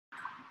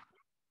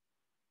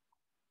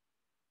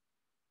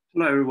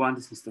Hello everyone,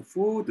 this is Mr.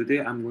 Fu. Today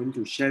I'm going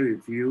to share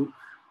with you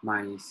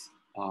my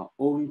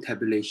own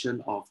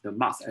tabulation of the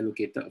marks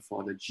allocated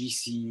for the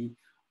GCE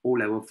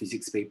O-level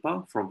physics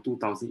paper from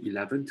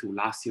 2011 to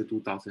last year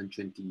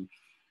 2020.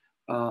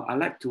 I'd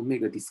like to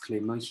make a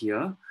disclaimer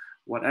here.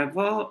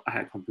 Whatever I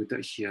have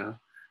computed here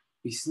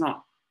is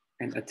not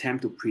an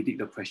attempt to predict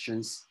the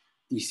questions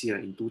this year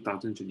in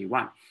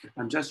 2021.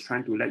 I'm just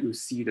trying to let you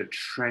see the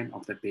trend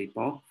of the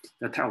paper,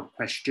 the type of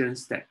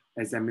questions that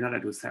examiner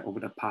like to set over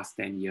the past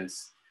 10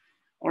 years.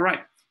 All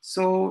right,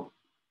 so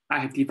I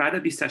have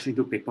divided this section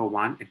into paper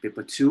 1 and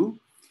paper 2.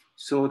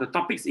 So the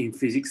topics in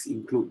physics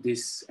include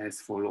this as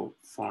follows: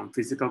 from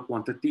physical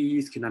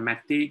quantities,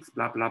 kinematics,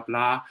 blah, blah,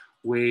 blah,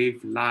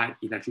 wave, light,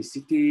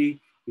 electricity,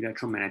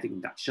 electromagnetic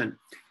induction.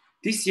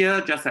 This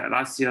year, just like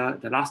last year,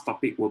 the last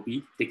topic will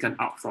be taken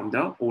out from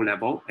the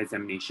O-level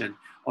examination,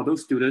 although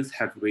students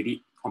have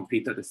already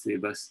completed the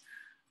syllabus.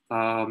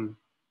 Compared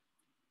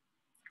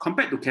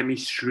to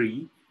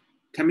chemistry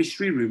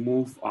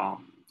remove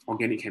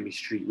organic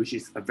chemistry, which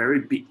is a very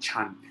big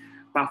chunk.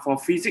 But for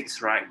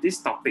physics, right, this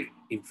topic,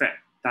 in fact,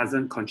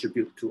 doesn't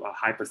contribute to a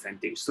high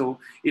percentage. So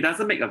it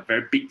doesn't make a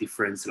very big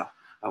difference,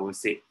 I would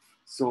say.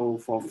 So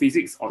for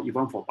physics or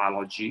even for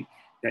biology,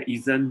 there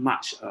isn't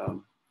much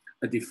a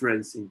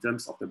difference in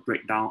terms of the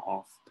breakdown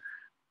of,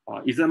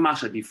 isn't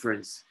much a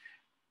difference.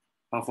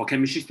 For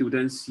chemistry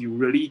students, you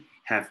really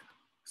have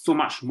so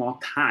much more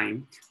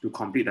time to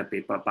complete the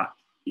paper, but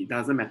it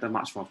doesn't matter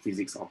much for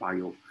physics or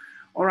bio.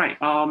 All right.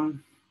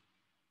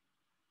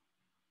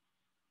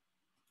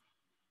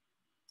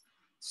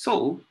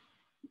 So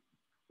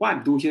what I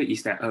do here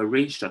is that I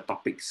arrange the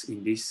topics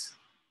in this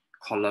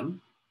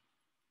column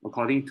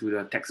according to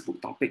the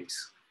textbook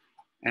topics.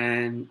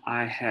 And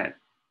I had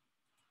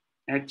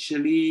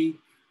actually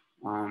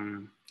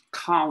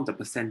count the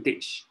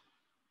percentage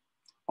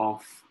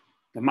of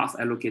the marks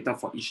allocated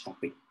for each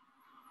topic.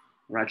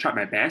 I tried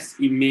my best.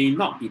 It may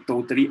not be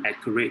totally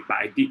accurate, but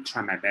I did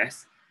try my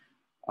best.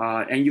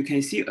 And you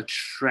can see a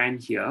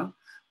trend here.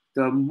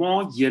 The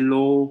more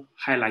yellow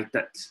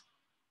highlighted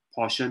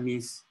portion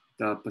means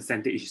the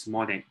percentage is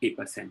more than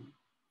 8%.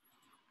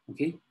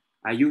 Okay,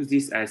 I use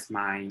this as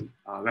my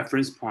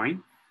reference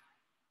point.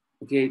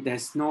 Okay,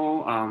 there's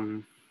no,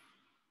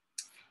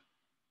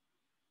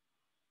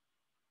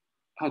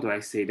 how do I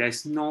say,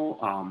 there's no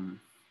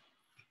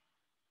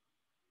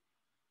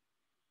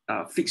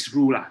fixed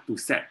rule to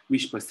set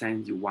which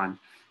percent you want.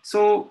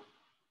 So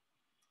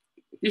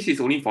this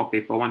is only for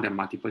paper 1, the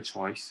multiple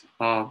choice.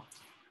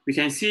 We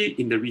can see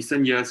in the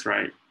recent years,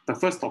 right, the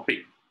first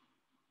topic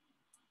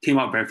came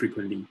out very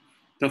frequently.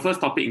 The first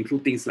topic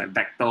includes things like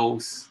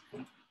vectors,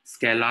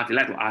 scalar. They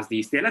like to ask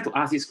this. They like to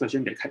ask this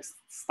question that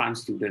stun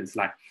students,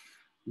 like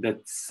the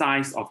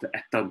size of the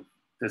atom,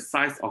 the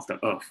size of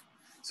the earth.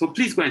 So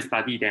please go and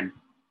study them.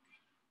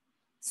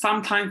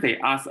 Sometimes they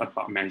ask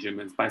about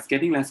measurements, but it's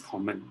getting less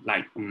common,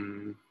 like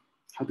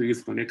how to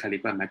use phonemic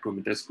caliper,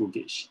 micrometer, screw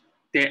gauge.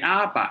 There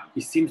are, but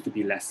it seems to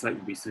be lesser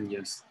in recent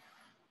years.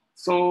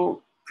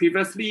 So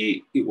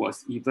previously, it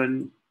was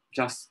even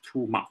just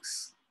 2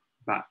 marks,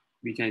 but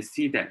we can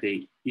see that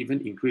they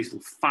even increased to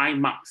 5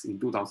 marks in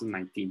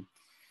 2019.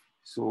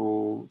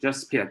 So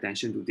just pay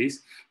attention to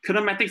this.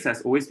 Kinematics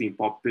has always been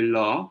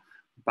popular,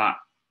 but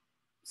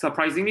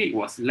surprisingly, it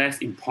was less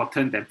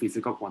important than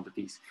physical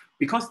quantities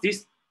because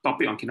this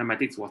topic on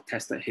kinematics was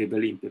tested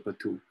heavily in paper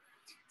 2.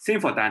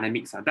 Same for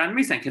dynamics.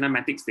 Dynamics and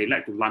kinematics, they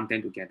like to lump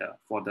them together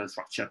for the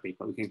structure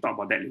paper. We can talk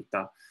about that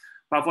later.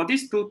 But for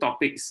these 2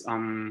 topics,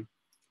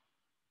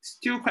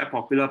 still quite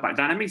popular, but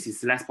dynamics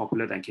is less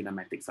popular than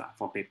kinematics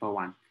for paper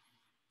 1.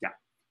 Yeah.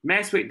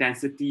 Mass, weight,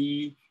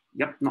 density,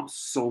 yep, not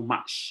so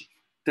much.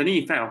 Turning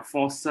effect of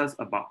forces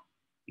about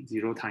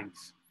 0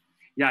 times.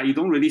 Yeah, you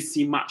don't really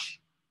see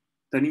much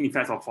turning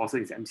effects of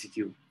forces in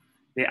MCQ.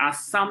 There are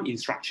some in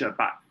structure,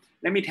 but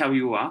let me tell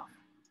you,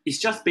 it's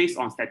just based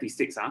on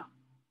statistics.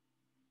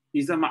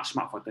 Isn't much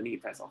mark for turning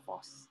effects of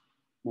force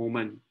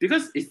moment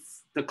because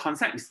the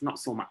concept is not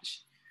so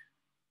much.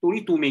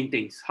 Only 2 main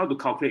things: how to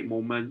calculate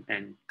moment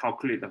and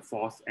calculate the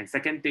force, and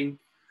second thing,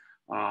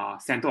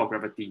 center of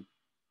gravity,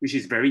 which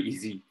is very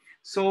easy.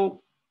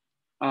 So,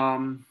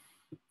 and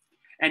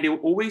they will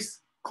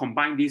always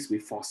combine this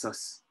with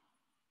forces.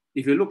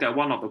 If you look at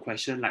one of the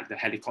questions, like the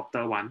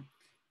helicopter one,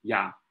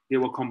 yeah, they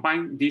will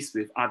combine this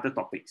with other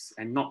topics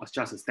and not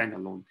just a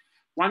standalone.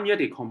 One year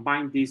they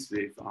combine this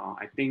with,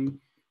 I think,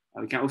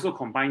 we can also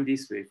combine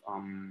this with,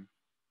 I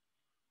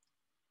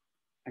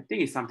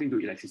think it's something to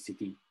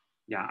electricity.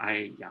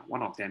 Yeah,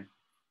 one of them.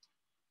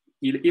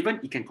 Even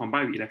it can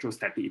combine with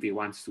electrostatic if it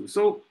wants to.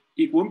 So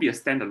it won't be a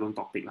standalone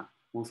topic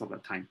most of the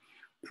time.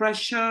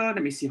 Pressure,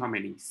 let me see how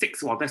many.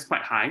 6, well, that's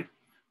quite high.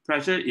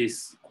 Pressure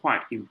is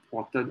quite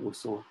important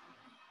also.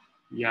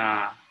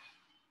 Yeah.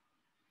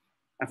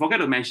 I forgot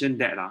to mention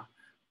that.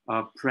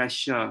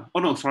 Pressure, oh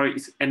no, sorry,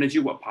 it's energy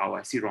work power.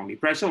 I see wrongly.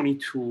 Pressure only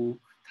 2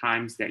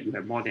 times that you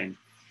have more than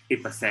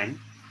 8%.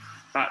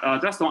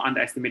 But just don't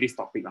underestimate this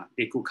topic.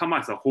 They could come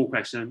up as a whole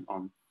question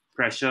on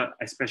pressure,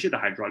 especially the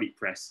hydraulic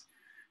press.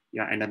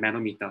 Yeah, and the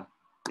manometer.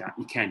 Yeah,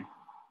 it can.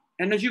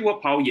 Energy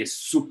work power, yes,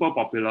 super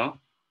popular.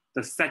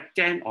 The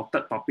second or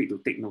third topic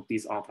to take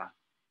notice of,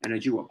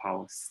 energy work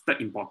power,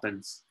 third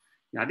importance.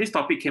 Yeah, this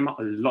topic came up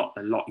a lot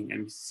in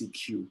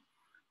MCQ.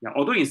 Yeah,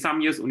 although in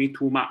some years only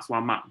 2 marks,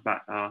 1 mark,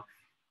 but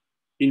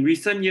in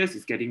recent years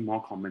it's getting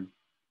more common.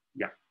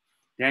 Yeah.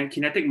 Then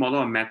kinetic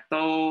model of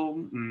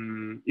metal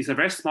is a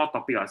very small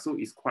topic, so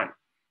it's quite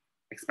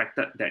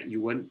expected that you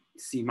won't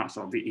see much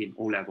of it in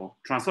O level.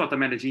 Transfer of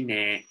thermal energy,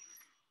 nah.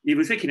 If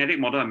you say kinetic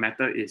model of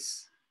matter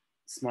is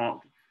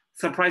small,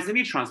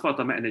 surprisingly transfer of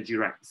thermal energy,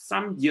 right?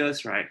 Some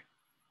years, right,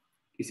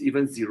 is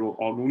even 0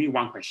 or only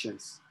 1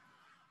 questions.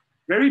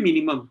 Very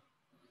minimum.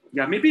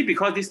 Yeah, maybe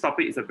because this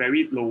topic is a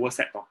very lower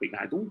set topic.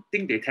 I don't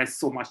think they test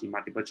so much in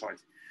multiple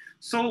choice.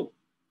 So,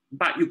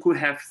 but you could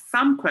have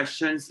some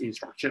questions in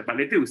structure, but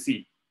later you'll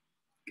see,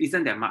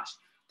 isn't that much.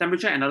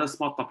 Temperature, another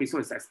small topic, so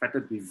it's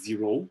expected to be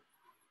 0.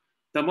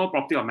 Thermal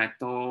property of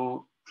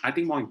metal, I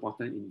think more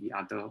important in the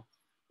other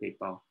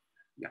paper.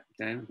 Yeah,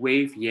 then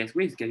wave, yes,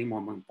 wave is getting more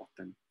and more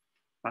important.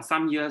 But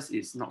some years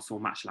is not so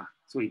much lah.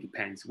 So it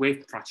depends.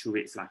 Wave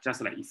fluctuates lah,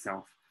 just like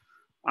itself,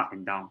 up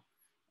and down.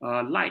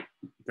 Light,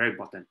 very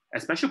important,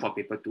 especially for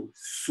paper 2,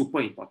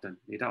 super important.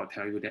 Later I'll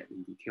tell you that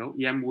in detail.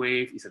 EM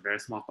wave is a very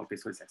small topic,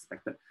 so it's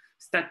expected.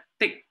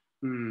 Static,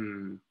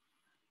 1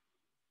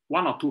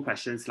 or 2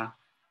 questions lah,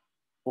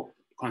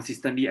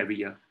 consistently every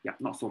year. Yeah,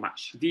 not so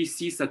much.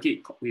 DC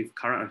circuit with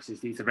current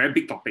electricity is a very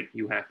big topic.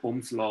 You have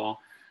Ohm's law,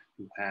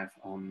 you have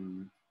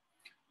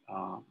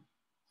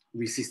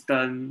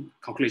resistance,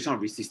 calculation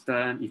of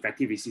resistance,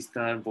 effective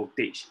resistance,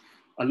 voltage.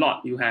 A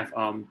lot. You have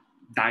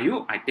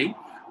diode, I think,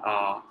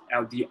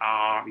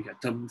 LDR, you have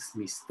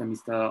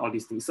thermistor, all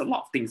these things. It's a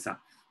lot of things.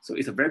 So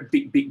it's a very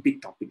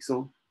big topic.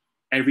 So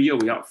every year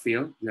without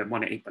fail, you have more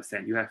than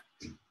 8%. You have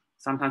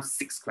sometimes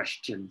 6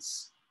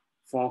 questions,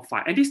 4,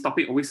 5. And this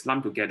topic always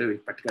lumped together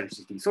with practical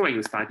electricity. So when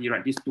you study,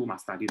 right, these 2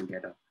 must study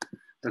together.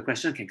 The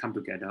question can come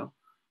together.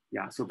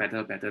 Yeah, so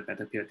better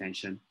pay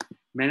attention.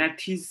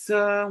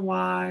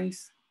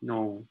 Magnetism-wise,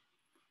 no.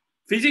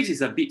 Physics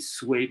is a bit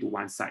sway to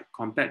one side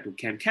compared to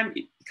chem. Chem,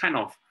 it kind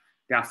of,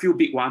 there are a few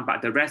big ones,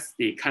 but the rest,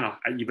 they kind of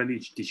are evenly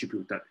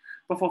distributed.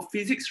 But for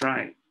physics,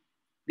 right,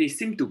 they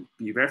seem to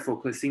be very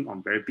focusing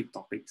on very big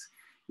topics.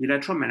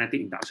 Electromagnetic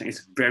induction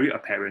is very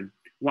apparent.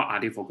 What are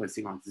they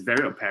focusing on? It's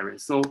very apparent.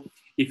 So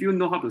if you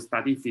know how to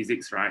study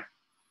physics, right,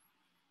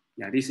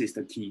 yeah, this is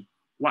the key.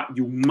 What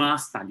you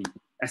must study,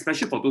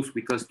 especially for those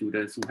weaker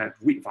students who have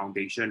weak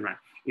foundation, right?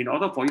 In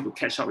order for you to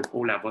catch up with O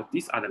level,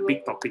 these are the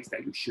big topics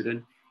that you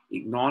shouldn't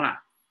ignore.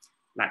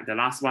 Like the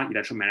last one,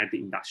 electromagnetic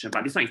induction,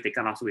 but this one is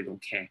taken out, so we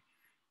don't care.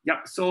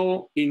 Yep,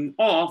 so in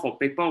all, for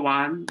paper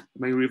 1,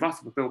 when you revise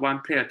paper 1,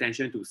 pay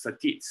attention to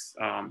circuits,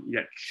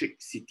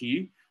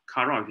 electricity,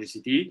 current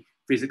electricity,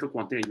 physical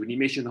quantity, and you need to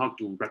make sure how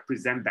to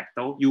represent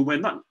vector. You will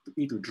not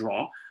need to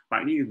draw,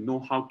 but you need to know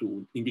how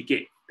to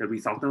indicate the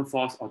resultant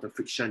force or the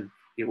friction.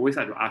 They always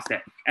have to ask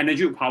that.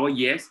 Energy power,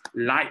 yes.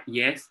 Light,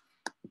 yes.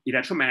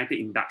 Electromagnetic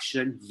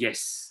induction,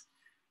 yes.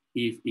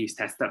 If it's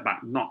tested,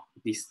 but not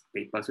this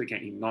paper, so you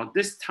can ignore.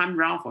 This time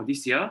round for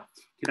this year,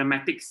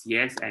 kinematics,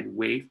 yes, and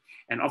wave.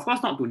 And of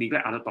course, not to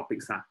neglect other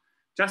topics.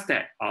 Just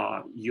that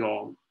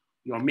your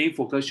main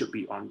focus should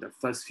be on the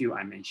first few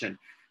I mentioned.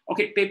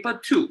 Okay, paper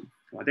 2,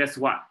 well, that's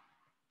what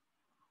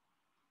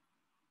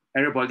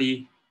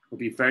everybody will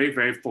be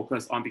very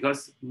focused on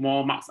because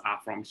more marks are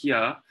from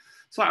here.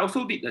 So I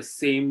also did the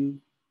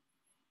same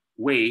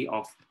way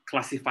of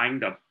classifying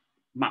the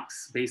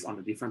marks based on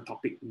the different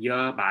topic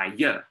year by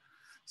year.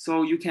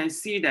 So you can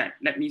see that,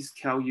 let me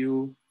tell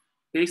you,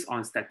 based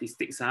on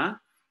statistics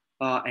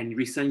and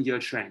recent year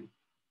trend,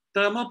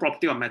 thermal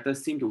property of matter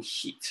seem to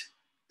hit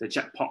the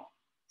jackpot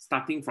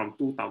starting from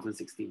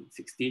 2016,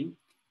 16,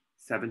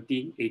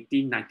 17,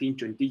 18, 19,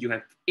 20, you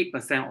have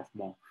 8% or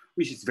more,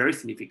 which is very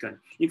significant.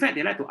 In fact,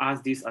 they like to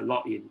ask this a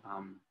lot in,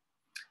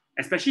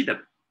 especially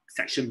the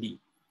section B.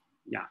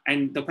 Yeah,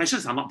 and the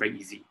questions are not very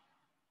easy.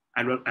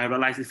 I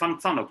realized it's some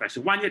of the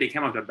questions. 1 year they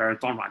came out with a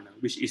marathon runner,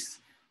 which is,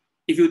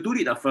 if you do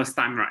it the first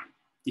time, right,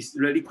 it's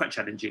really quite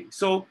challenging.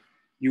 So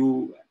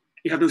you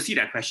have to see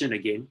that question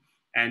again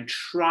and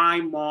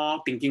try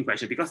more thinking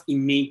question because it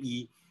may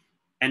be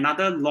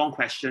another long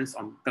questions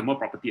on thermal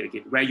property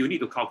again, where you need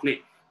to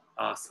calculate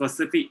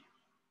specific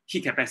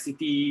heat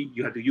capacity,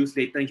 you have to use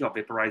latent heat of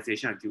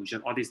vaporization and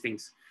fusion, all these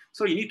things.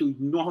 So you need to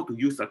know how to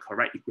use the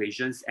correct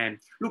equations and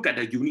look at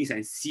the units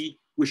and see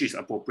which is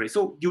appropriate.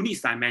 So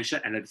units dimension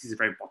analysis is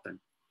very important,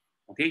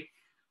 okay?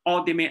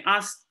 Or they may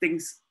ask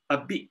things, a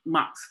big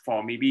marks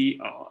for maybe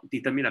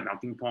determine the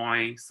melting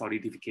point,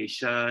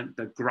 solidification,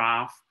 the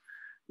graph,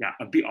 yeah,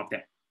 a bit of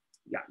that.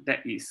 Yeah,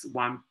 that is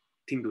one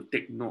thing to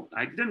take note.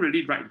 I didn't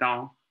really write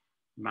down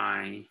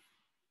my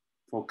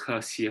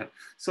focus here.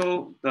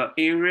 So the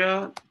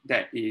area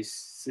that is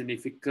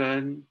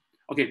significant,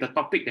 okay, the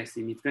topic that's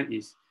significant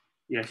is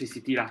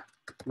electricity lah,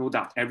 no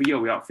doubt. Every year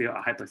without fail,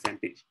 a high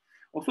percentage.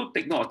 Also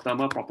take note of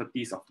thermal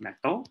properties of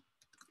metal.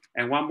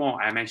 And one more,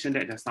 I mentioned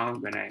that just now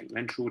when I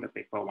went through the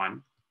paper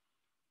 1.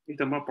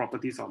 Thermal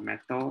properties of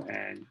metal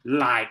and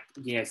light,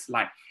 yes,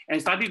 light.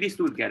 And study these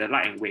two together,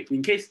 light and wave.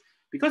 In case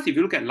Because if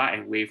you look at light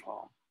and wave,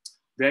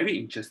 very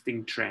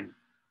interesting trend.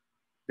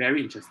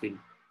 Very interesting.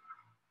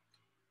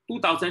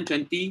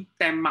 2020,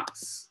 10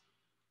 marks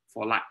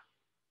for light.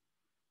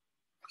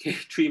 Okay,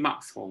 3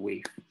 marks for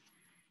wave.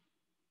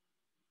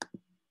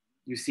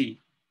 You see,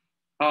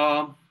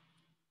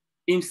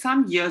 in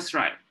some years,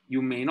 right,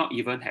 you may not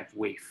even have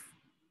wave.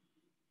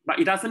 But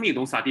it doesn't mean you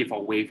don't study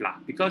for wave lah,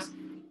 because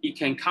it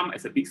can come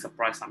as a big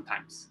surprise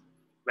sometimes,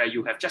 where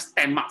you have just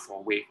 10 marks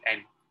for wave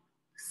and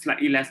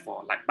slightly less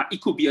for light. But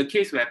it could be a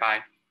case whereby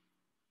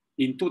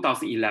in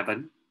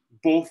 2011,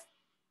 both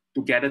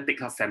together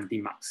take us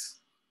 70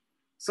 marks.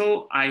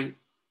 So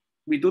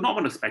we do not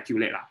want to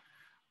speculate lah,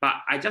 but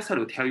I just have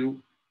to tell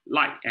you,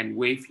 light and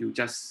wave, you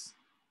just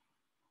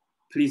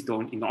please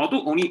don't,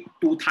 although only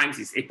 2 times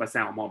is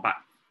 8% or more, but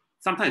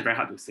sometimes it's very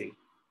hard to say.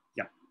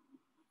 Yeah.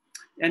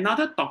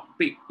 Another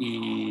topic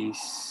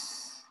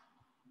is,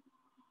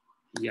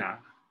 yeah,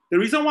 the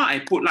reason why I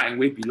put light and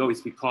wave below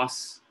is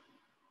because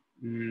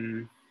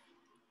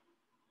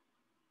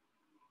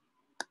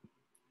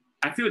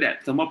I feel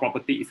that thermal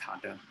property is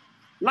harder.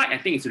 Light, I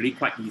think, is really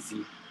quite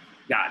easy.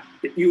 Yeah,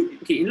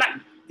 in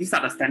light, these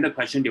are the standard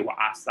questions they will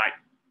ask, like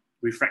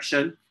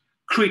refraction,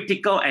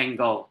 critical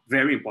angle,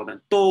 very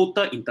important,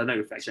 total internal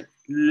reflection,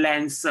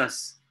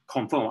 lenses,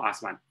 confirm will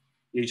ask one.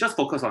 You just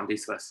focus on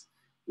this first.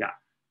 Yeah,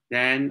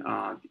 then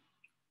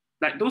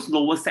like those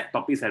lower set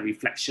topics like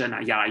reflection,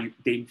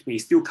 they may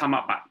still come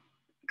up, but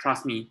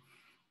trust me,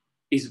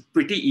 it's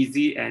pretty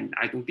easy, and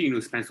I don't think you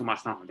need to spend so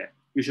much time on that.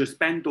 You should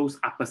spend those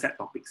upper set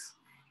topics.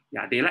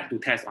 Yeah, they like to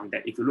test on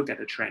that if you look at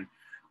the trend.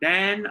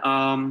 Then,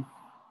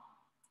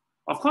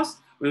 of course,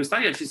 when you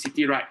study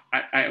electricity, right,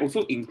 I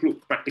also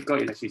include practical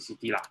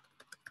electricity lah.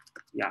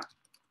 Yeah.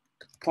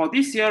 For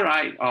this year,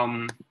 right,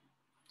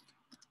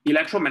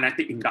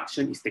 electromagnetic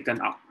induction is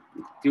taken out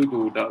due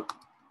to the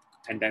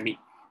pandemic.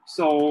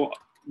 So,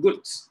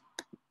 good,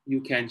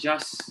 you can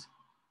just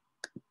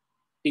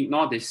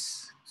ignore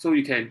this. So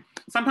you can,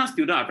 sometimes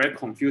students are very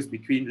confused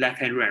between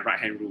left-hand rule and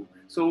right-hand rule.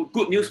 So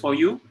good news for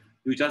you,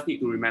 you just need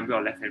to remember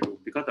your left-hand rule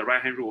because the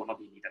right-hand rule will not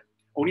be needed.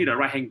 Only the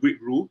right-hand grip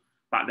rule,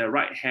 but the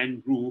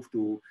right-hand rule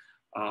to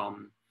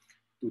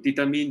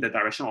determine the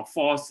direction of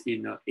force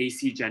in an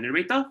AC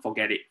generator,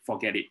 forget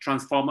it.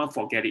 Transformer,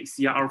 forget it.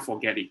 CRR,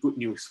 forget it. Good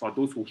news for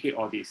those who hate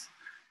all this.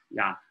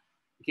 Yeah,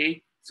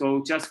 okay?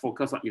 So just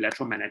focus on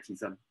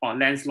electromagnetism. Or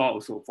Lenz's law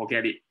also,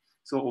 forget it.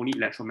 So only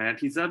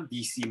electromagnetism,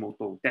 DC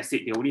motor. That's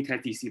it, they only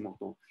test DC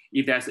motor.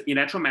 If there's an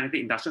electromagnetic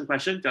induction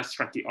question, just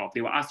strike it off.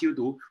 They will ask you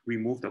to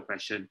remove the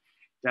question,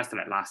 just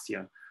like last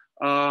year.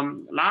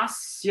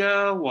 Last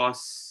year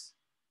was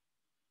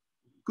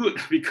good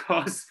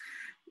because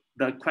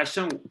the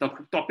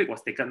topic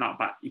was taken out,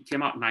 but it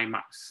came out 9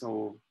 marks.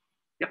 So,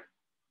 yep.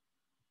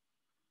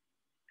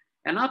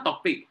 Another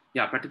topic,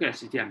 yeah, practical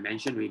electricity I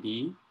mentioned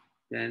already.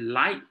 Then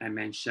light, I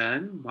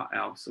mentioned. What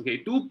else? Okay,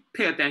 do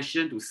pay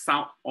attention to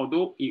sound,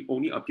 although it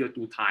only appeared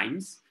 2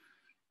 times,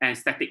 and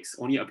statics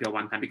only appear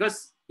 1 time,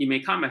 because it may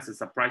come as a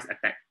surprise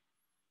attack.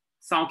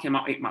 Sound came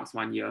out 8 marks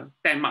 1 year,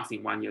 10 marks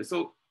in 1 year.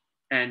 So,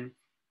 and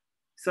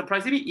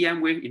surprisingly,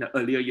 EM wave in the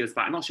earlier years,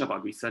 but I'm not sure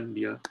about recent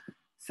year,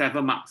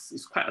 7 marks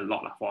is quite a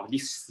lot for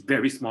this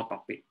very small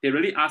topic. They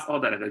really ask all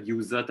the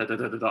user,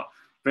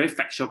 very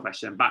factual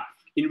question. But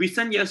in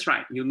recent years,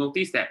 right, you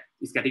notice that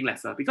it's getting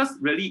lesser because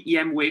really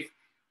EM wave,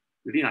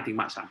 really nothing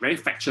much, very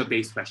factual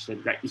based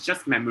question, right? It's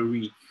just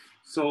memory.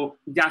 So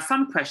there are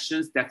some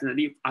questions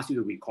definitely ask you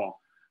to recall,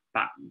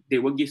 but they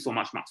won't give so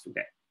much marks to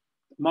that.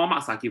 More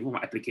marks are given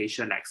for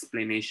application, like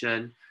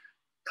explanation,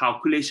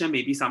 calculation,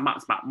 maybe some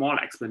marks, but more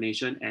like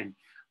explanation, and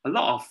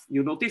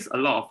you notice a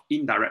lot of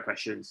indirect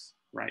questions,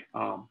 right?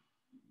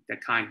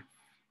 That kind.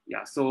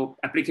 Yeah, so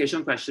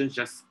application questions,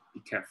 just be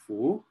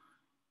careful.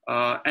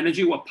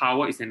 Energy watt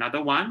power is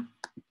another one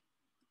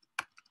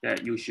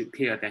that you should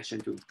pay attention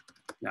to.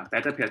 Yeah,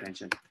 better pay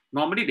attention.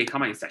 Normally they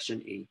come out in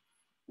section A.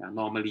 Yeah,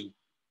 normally,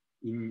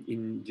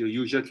 in the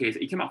usual case,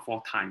 it came out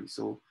 4 times.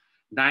 So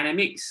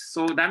dynamics.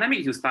 So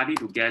dynamics you study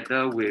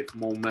together with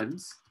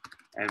moments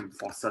and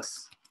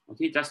forces.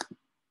 Okay, just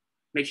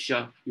make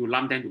sure you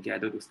lump them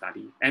together to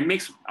study. And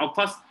mix, of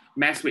course,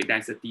 mass weight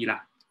density lah.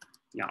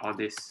 Yeah, all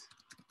this.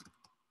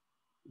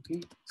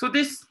 Okay, so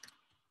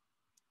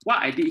what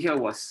I did here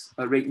was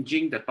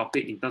arranging the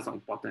topic in terms of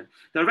importance.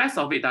 The rest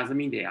of it doesn't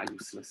mean they are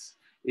useless.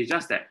 It's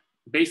just that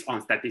based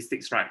on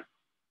statistics, right,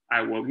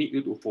 I will need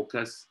you to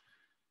focus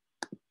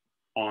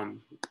on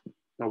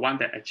the one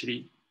that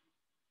actually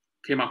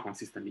came out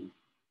consistently.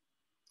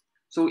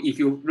 So if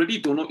you really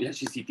don't know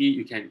electricity,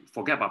 you can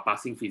forget about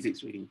passing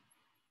physics really.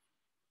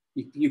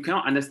 If you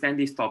cannot understand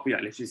this topic of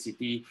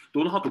electricity,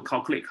 don't know how to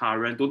calculate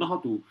current, don't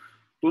know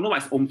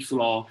what's Ohm's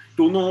law,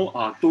 don't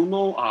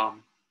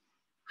know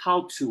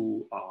how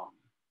to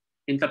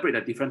interpret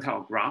the different type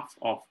of graph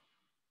of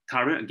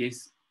current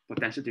against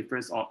potential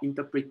difference, or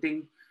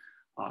interpreting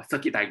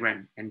circuit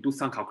diagram and do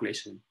some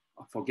calculation.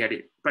 Forget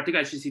it. Practical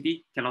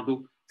electricity cannot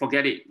do.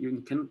 Forget it.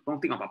 You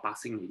don't think about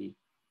passing really.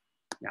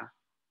 Yeah,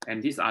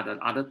 and these are the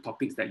other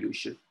topics that you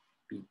should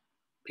be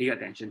pay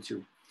attention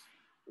to.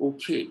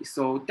 Okay,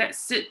 so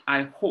that's it.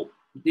 I hope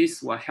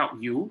this will help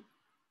you.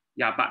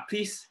 Yeah, but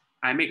please,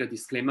 I make a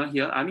disclaimer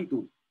here. I need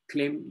to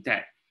claim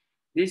that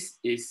this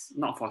is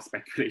not for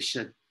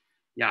speculation.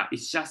 Yeah,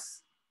 it's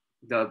just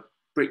the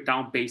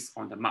breakdown based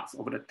on the marks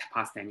over the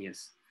past 10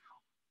 years.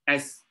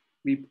 As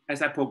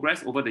I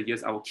progress over the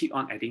years, I will keep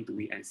on adding to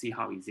it and see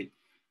how is it.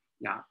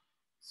 Yeah,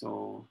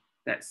 so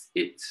that's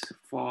it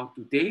for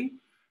today.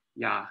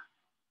 Yeah,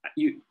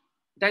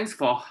 thanks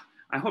for,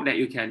 I hope that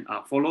you can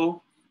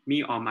follow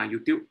me on my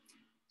YouTube.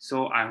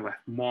 So I will have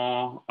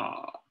more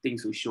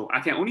things to show. I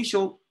can only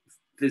show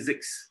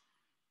physics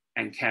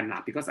and chem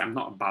because I'm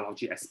not a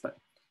biology expert.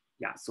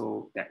 Yeah,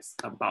 so that's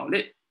about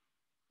it.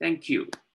 Thank you.